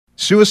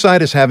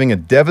Suicide is having a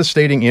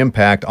devastating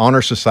impact on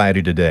our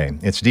society today.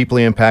 It's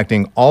deeply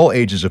impacting all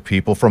ages of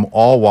people from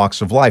all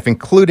walks of life,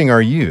 including our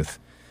youth.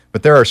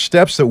 But there are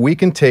steps that we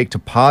can take to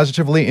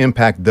positively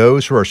impact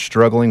those who are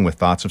struggling with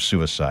thoughts of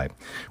suicide.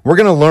 We're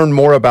going to learn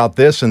more about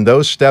this and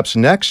those steps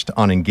next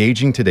on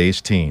Engaging Today's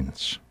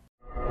Teens.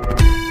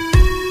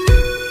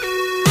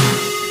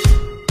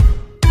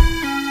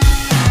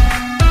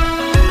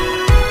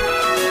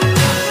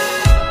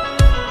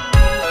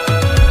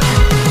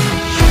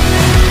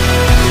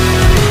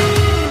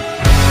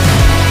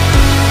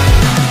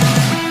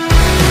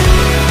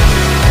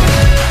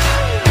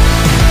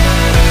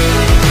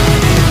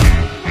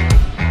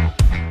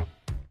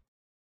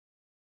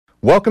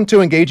 Welcome to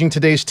Engaging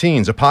Today's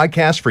Teens, a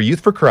podcast for Youth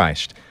for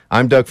Christ.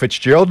 I'm Doug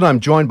Fitzgerald, and I'm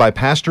joined by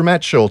Pastor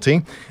Matt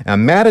Schulte.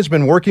 And Matt has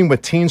been working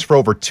with teens for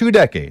over 2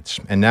 decades,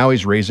 and now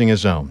he's raising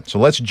his own. So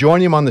let's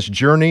join him on this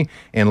journey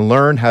and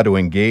learn how to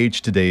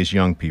engage today's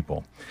young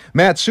people.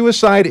 Matt,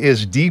 suicide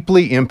is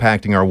deeply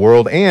impacting our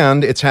world,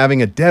 and it's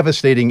having a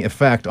devastating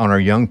effect on our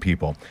young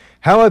people.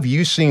 How have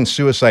you seen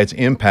suicide's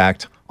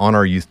impact on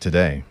our youth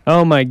today?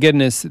 Oh my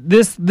goodness.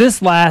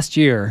 This last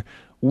year,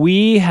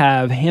 we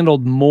have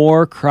handled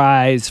more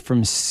cries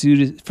from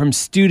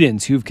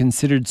students who've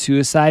considered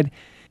suicide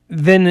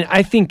than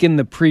I think in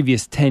the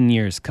previous 10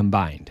 years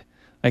combined.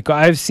 Like,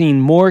 I've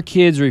seen more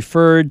kids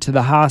referred to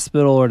the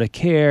hospital or to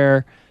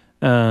care,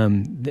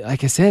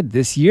 like I said,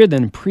 this year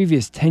than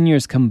previous 10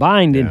 years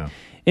combined. Yeah.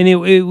 And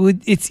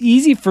it's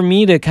easy for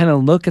me to kind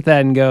of look at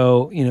that and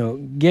go,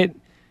 get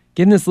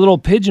in this little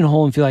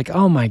pigeonhole and feel like,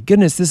 oh my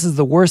goodness, this is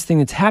the worst thing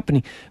that's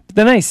happening. But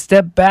then I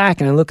step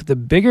back and I look at the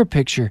bigger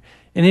picture,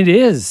 and it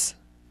is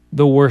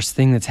the worst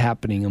thing that's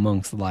happening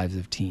amongst the lives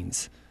of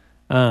teens.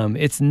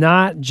 It's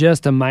not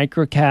just a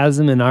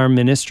microcosm in our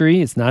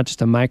ministry. It's not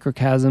just a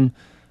microcosm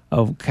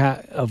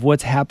of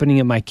what's happening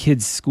at my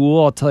kids'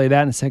 school. I'll tell you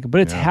that in a second.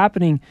 But it's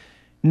happening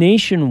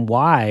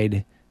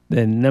nationwide.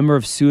 The number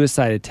of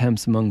suicide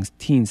attempts among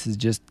teens has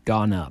just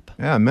gone up.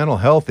 Yeah, mental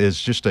health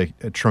is just a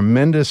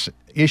tremendous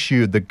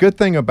issue. The good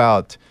thing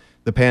about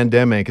the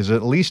pandemic is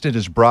at least it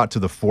has brought to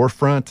the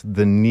forefront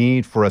the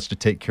need for us to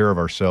take care of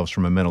ourselves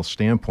from a mental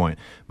standpoint.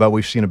 But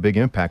we've seen a big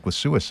impact with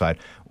suicide.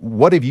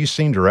 What have you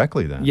seen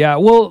directly then? Yeah,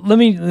 well, let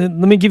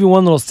me give you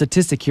one little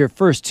statistic here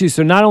first too.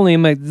 So not only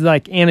am I,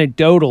 like,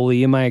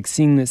 anecdotally am I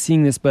seeing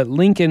this, but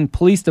Lincoln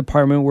Police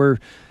Department, we're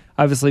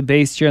obviously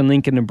based here in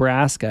Lincoln,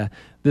 Nebraska.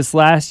 This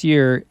last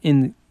year,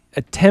 in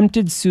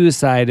attempted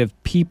suicide of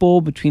people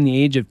between the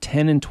age of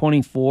 10 and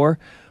 24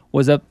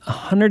 was up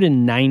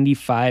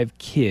 195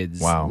 kids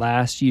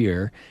last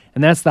year,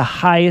 and that's the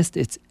highest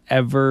it's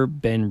ever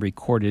been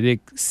recorded. It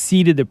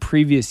exceeded the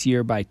previous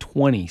year by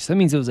 20. So that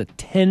means it was a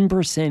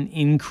 10%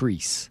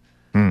 increase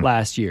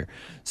last year.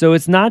 So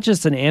it's not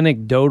just an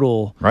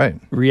anecdotal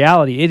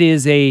reality. It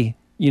is a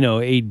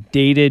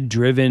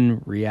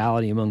data-driven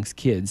reality amongst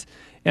kids.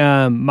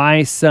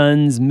 My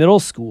son's middle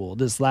school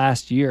this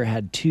last year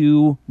had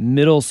 2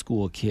 middle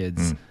school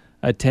kids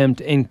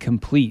attempt and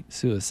complete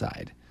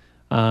suicide.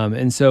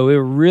 And so it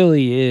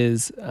really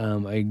is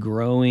a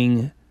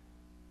growing,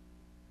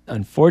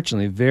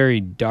 unfortunately,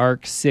 very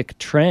dark, sick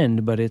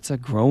trend, but it's a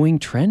growing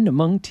trend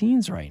among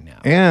teens right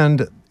now.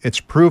 And it's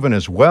proven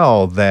as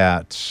well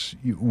that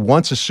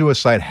once a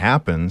suicide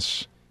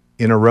happens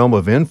in a realm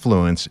of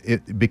influence,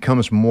 it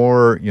becomes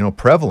more,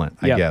 prevalent,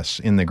 I guess,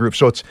 in the group.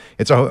 So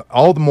it's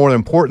all the more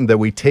important that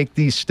we take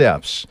these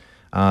steps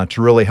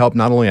to really help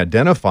not only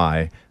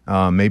identify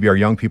maybe our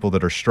young people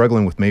that are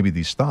struggling with maybe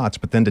these thoughts,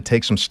 but then to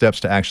take some steps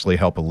to actually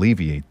help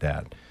alleviate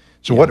that.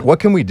 So what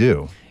can we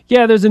do?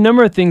 Yeah, there's a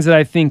number of things that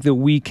I think that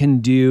we can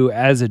do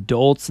as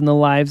adults in the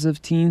lives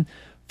of teens.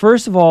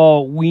 First of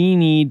all, we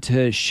need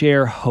to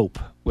share hope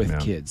with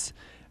kids.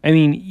 I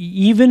mean,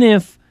 even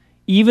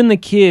the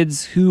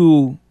kids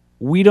who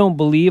we don't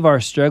believe are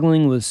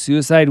struggling with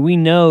suicide, we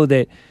know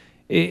that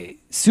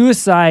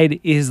suicide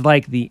is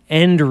like the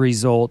end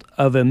result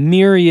of a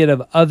myriad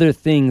of other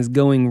things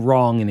going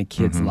wrong in a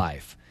kid's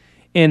life.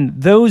 And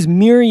those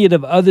myriad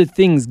of other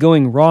things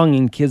going wrong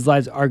in kids'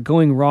 lives are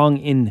going wrong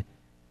in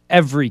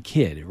every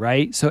kid,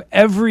 right? So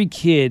every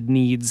kid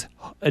needs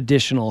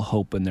additional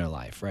hope in their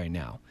life right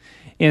now.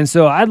 And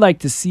so I'd like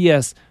to see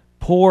us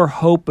pour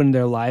hope in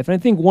their life. And I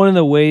think one of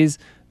the ways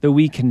that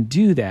we can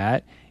do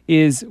that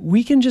is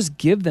we can just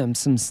give them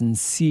some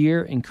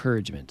sincere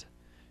encouragement.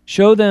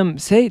 Show them,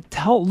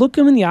 look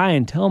them in the eye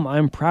and tell them,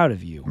 I'm proud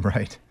of you.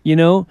 Right.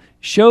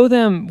 Show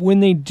them when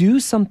they do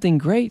something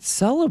great,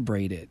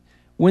 celebrate it.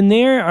 When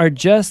they are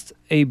just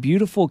a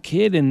beautiful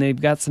kid and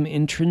they've got some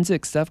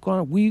intrinsic stuff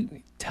going on,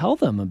 we tell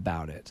them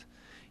about it.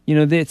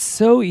 It's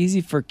so easy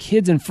for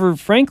kids and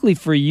frankly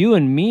for you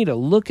and me to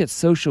look at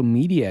social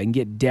media and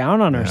get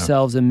down on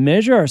ourselves and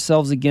measure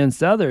ourselves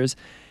against others,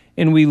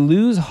 and we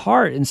lose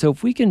heart. And so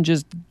if we can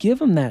just give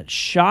them that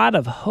shot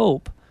of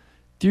hope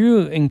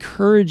through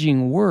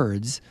encouraging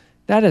words,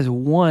 That is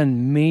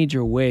one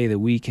major way that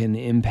we can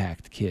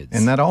impact kids.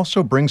 And that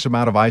also brings them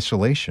out of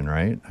isolation,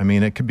 right? I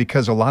mean, it could,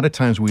 because a lot of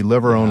times we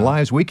live our own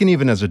lives. We can,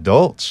 even as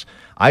adults,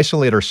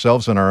 isolate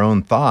ourselves in our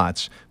own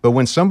thoughts. But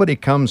when somebody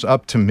comes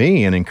up to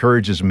me and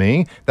encourages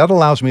me, that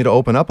allows me to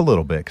open up a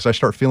little bit, because I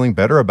start feeling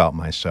better about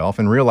myself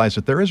and realize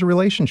that there is a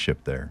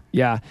relationship there.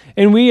 Yeah.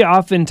 And we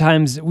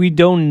oftentimes, we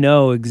don't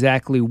know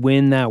exactly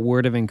when that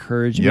word of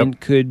encouragement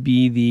could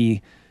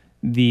be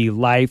the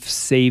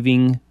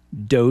life-saving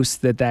dose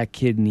that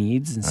kid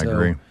needs. And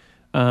so,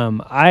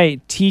 I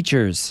agree.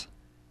 Teachers,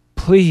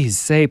 please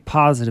say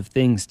positive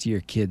things to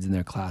your kids in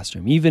their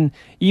classroom. Even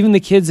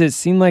the kids that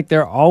seem like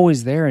they're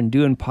always there and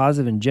doing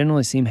positive and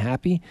generally seem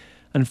happy.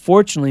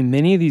 Unfortunately,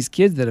 many of these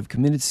kids that have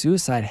committed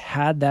suicide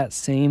had that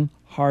same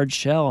hard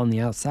shell on the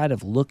outside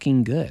of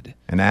looking good.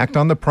 And act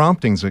on the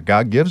promptings that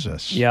God gives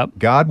us. Yep.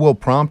 God will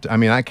prompt. I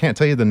mean, I can't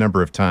tell you the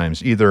number of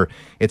times either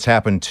it's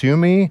happened to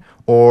me,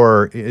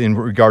 or in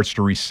regards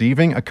to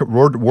receiving a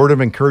word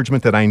of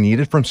encouragement that I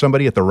needed from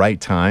somebody at the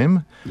right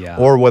time,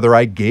 or whether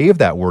I gave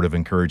that word of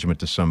encouragement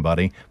to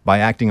somebody by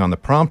acting on the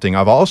prompting.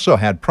 I've also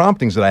had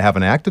promptings that I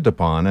haven't acted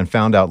upon and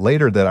found out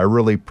later that I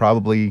really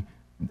probably,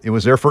 it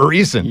was there for a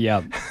reason.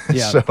 Yep.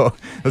 So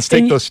let's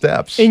take those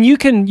steps. And you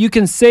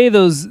can say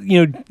those,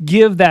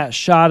 give that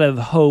shot of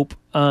hope.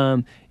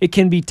 It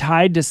can be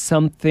tied to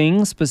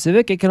something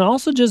specific. It can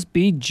also just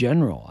be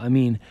general. I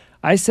mean,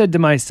 I said to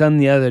my son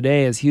the other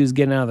day as he was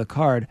getting out of the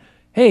car,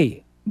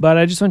 "Hey, bud,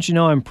 I just want you to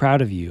know I'm proud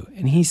of you."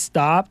 And he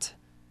stopped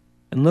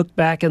and looked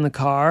back in the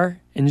car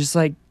and just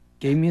like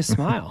gave me a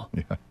smile.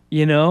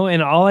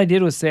 And all I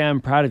did was say, "I'm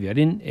proud of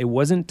you." It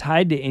wasn't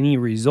tied to any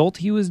result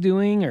he was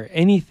doing or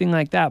anything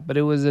like that, but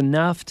it was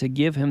enough to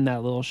give him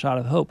that little shot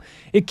of hope.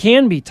 It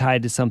can be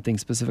tied to something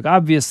specific.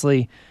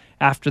 Obviously,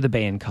 after the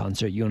band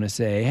concert, you want to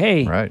say,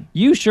 "Hey,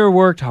 you sure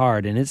worked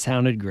hard and it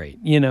sounded great."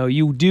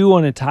 You do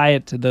want to tie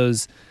it to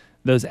those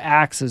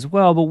acts as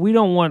well, but we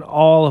don't want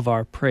all of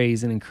our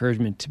praise and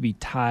encouragement to be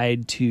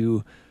tied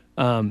to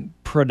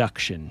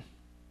production.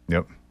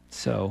 Yep.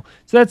 So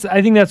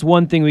I think that's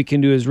one thing we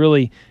can do, is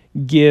really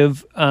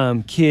give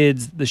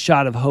kids the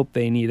shot of hope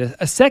they need.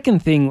 A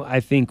second thing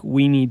I think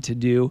we need to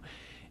do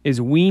is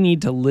we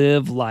need to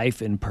live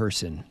life in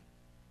person.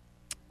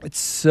 It's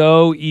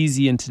so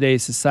easy in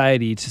today's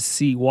society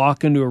to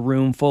walk into a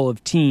room full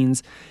of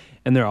teens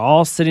and they're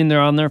all sitting there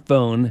on their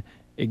phone,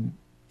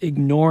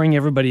 ignoring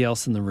everybody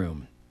else in the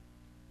room.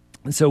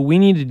 And so we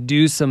need to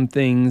do some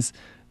things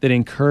that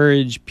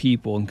encourage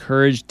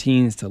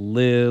teens to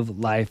live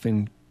life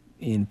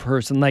in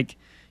person, like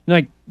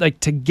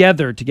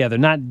together,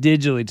 not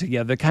digitally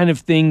together, the kind of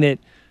thing that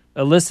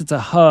elicits a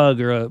hug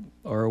or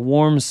a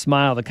warm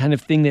smile, the kind of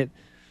thing that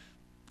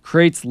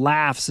creates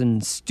laughs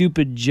and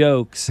stupid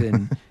jokes.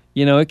 And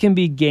it can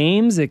be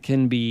games, it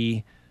can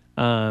be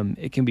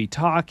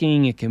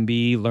talking, it can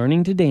be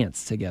learning to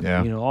dance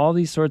together. All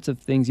these sorts of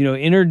things.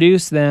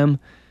 Introduce them.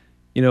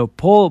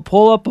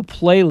 Pull up a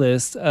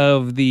playlist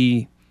of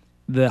the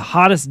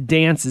hottest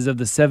dances of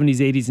the 70s,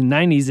 80s, and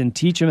 90s and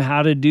teach them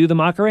how to do the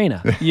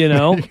Macarena,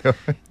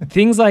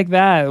 Things like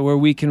that, where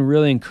we can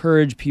really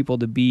encourage people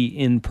to be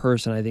in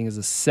person, I think is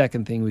the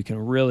second thing we can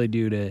really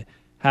do to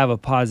have a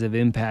positive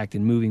impact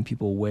in moving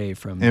people away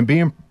from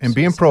being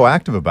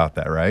proactive about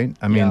that, right?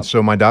 I mean,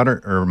 so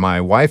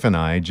my wife and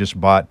I just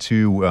bought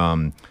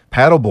 2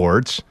 paddle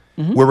boards.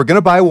 We were going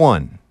to buy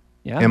one.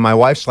 And my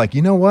wife's like,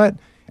 "You know what?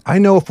 I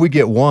know if we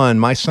get one,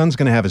 my son's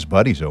going to have his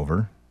buddies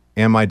over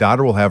and my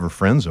daughter will have her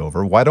friends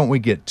over. Why don't we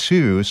get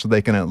 2 so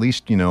they can at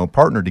least,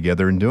 partner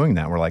together in doing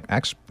that?" We're like,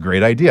 "That's a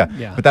great idea."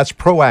 But that's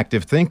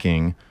proactive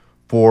thinking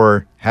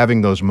for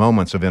having those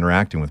moments of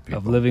interacting with people.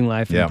 Of living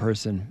life in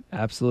person.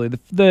 Absolutely.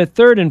 The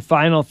third and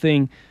final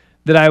thing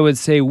that I would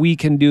say we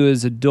can do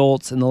as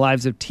adults in the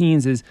lives of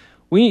teens is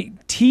we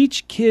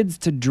teach kids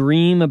to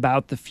dream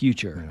about the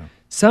future.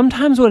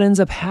 Sometimes what ends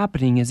up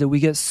happening is that we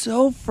get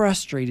so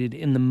frustrated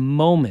in the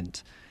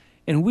moment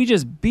and we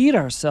just beat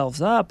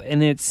ourselves up,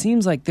 and it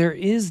seems like there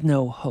is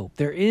no hope.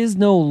 There is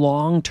no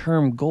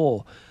long-term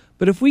goal.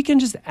 But if we can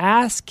just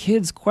ask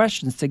kids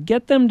questions to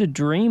get them to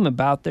dream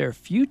about their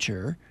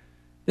future,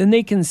 then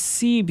they can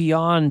see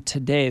beyond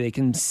today. They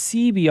can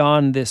see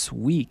beyond this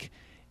week.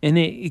 And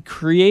it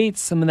creates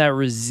some of that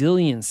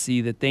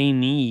resiliency that they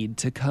need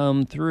to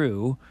come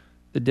through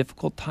the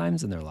difficult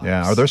times in their lives.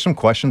 Yeah. Are there some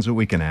questions that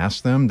we can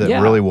ask them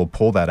that really will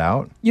pull that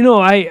out?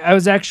 I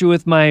was actually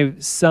with my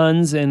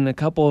sons and a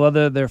couple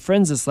of their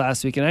friends this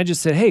last week, and I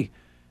just said, "Hey,"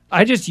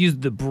 I just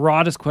used the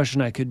broadest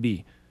question I could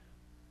be.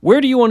 "Where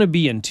do you want to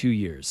be in 2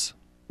 years?"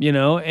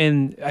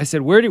 And I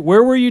said, where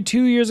were you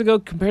 2 years ago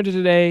compared to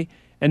today?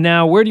 And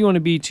now, where do you want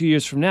to be 2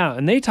 years from now?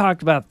 And they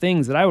talked about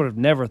things that I would have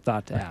never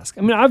thought to ask.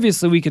 I mean,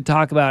 obviously, we could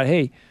talk about,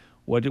 hey,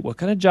 what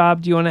kind of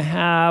job do you want to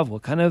have?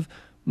 What kind of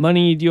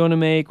money do you want to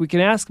make? We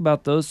can ask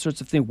about those sorts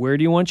of things. Where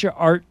do you want your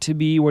art to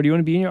be? Where do you want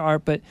to be in your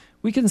art? But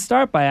we can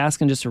start by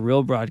asking just a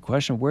real broad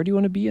question. Where do you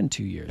want to be in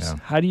 2 years? Yeah.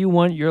 How do you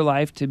want your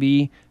life to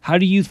be? How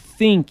do you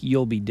think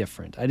you'll be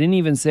different? I didn't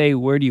even say,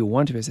 where do you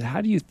want to be? I said, how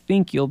do you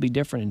think you'll be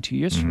different in 2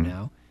 years from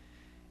now?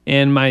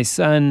 And my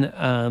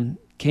son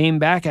came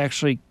back,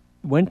 actually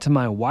went to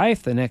my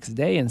wife the next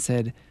day and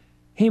said,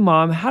 "Hey,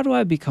 Mom, how do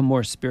I become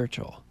more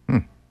spiritual?"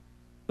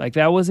 Like,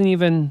 that wasn't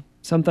even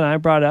something I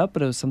brought up,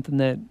 but it was something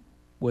that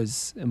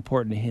was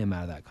important to him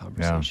out of that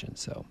conversation.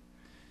 Yeah.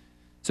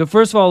 So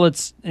first of all,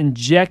 let's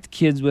inject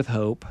kids with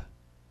hope.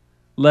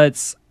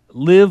 Let's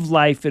live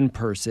life in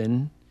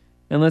person,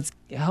 and let's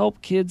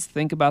help kids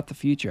think about the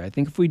future. I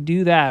think if we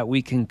do that,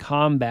 we can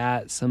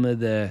combat some of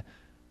the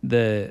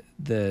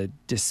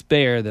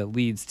despair that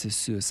leads to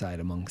suicide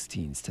amongst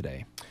teens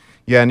today.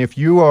 Yeah, and if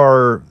you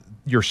are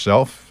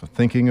yourself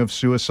thinking of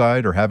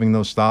suicide or having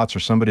those thoughts, or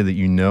somebody that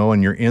you know,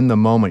 and you're in the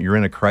moment, you're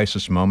in a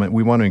crisis moment,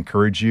 we want to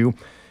encourage you,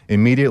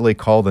 immediately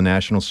call the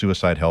National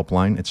Suicide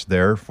Helpline. It's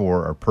there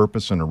for a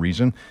purpose and a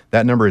reason.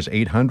 That number is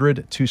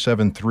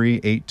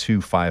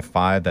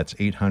 800-273-8255. That's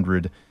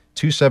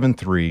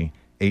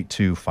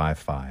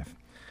 800-273-8255.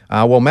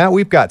 Well, Matt,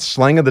 we've got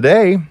Slang of the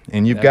Day,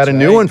 and you've got a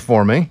new one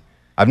for me.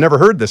 I've never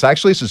heard this.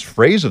 Actually, this is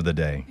Phrase of the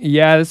Day.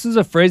 Yeah, this is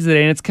a Phrase of the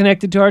Day, and it's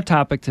connected to our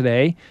topic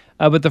today.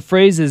 But the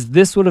phrase is,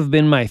 "This would have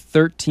been my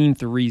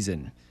 13th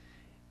reason."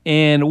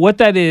 And what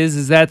that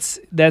is that's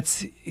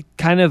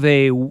kind of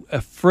a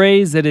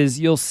phrase that is,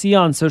 you'll see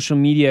on social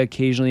media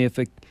occasionally.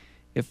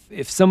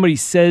 If somebody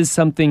says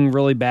something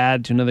really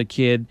bad to another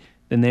kid,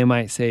 then they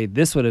might say,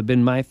 "This would have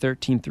been my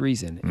 13th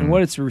reason." And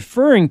what it's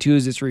referring to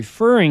is, it's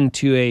referring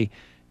to a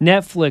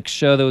Netflix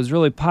show that was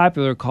really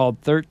popular called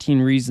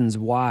 13 Reasons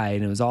Why,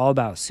 and it was all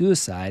about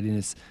suicide, and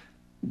it's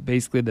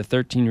basically the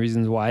 13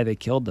 reasons why they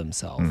killed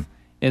themselves.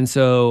 And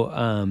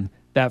so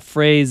that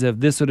phrase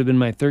of "this would have been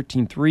my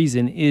 13th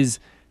reason" is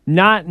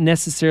not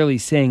necessarily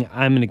saying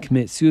I'm going to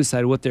commit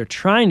suicide. What they're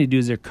trying to do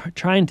is they're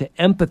trying to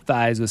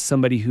empathize with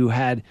somebody who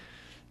had,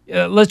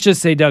 let's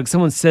just say, Doug,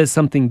 someone says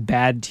something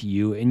bad to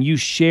you and you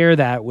share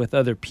that with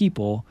other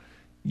people,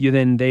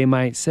 then they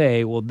might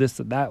say, well,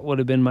 that would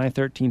have been my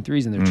 13th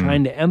reason. They're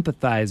trying to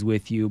empathize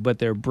with you, but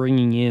they're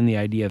bringing in the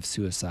idea of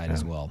suicide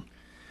as well.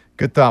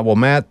 Good thought. Well,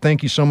 Matt,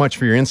 thank you so much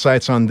for your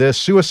insights on this.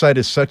 Suicide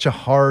is such a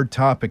hard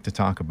topic to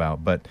talk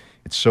about, but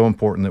it's so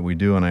important that we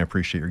do, and I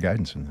appreciate your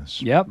guidance in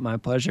this. Yep, my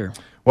pleasure.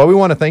 Well, we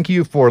want to thank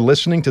you for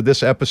listening to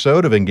this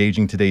episode of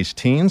Engaging Today's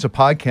Teens, a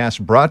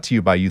podcast brought to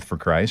you by Youth for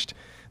Christ.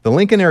 The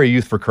Lincoln Area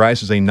Youth for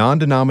Christ is a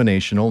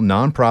non-denominational,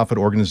 nonprofit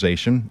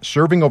organization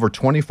serving over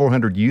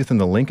 2,400 youth in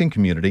the Lincoln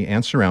community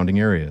and surrounding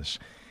areas.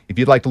 If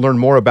you'd like to learn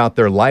more about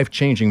their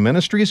life-changing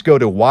ministries, go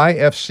to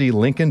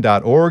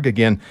yfclincoln.org.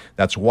 Again,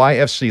 that's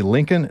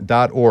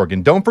yfclincoln.org.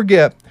 And don't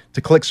forget to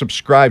click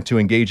subscribe to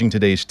Engaging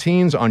Today's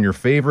Teens on your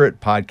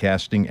favorite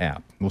podcasting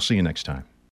app. We'll see you next time.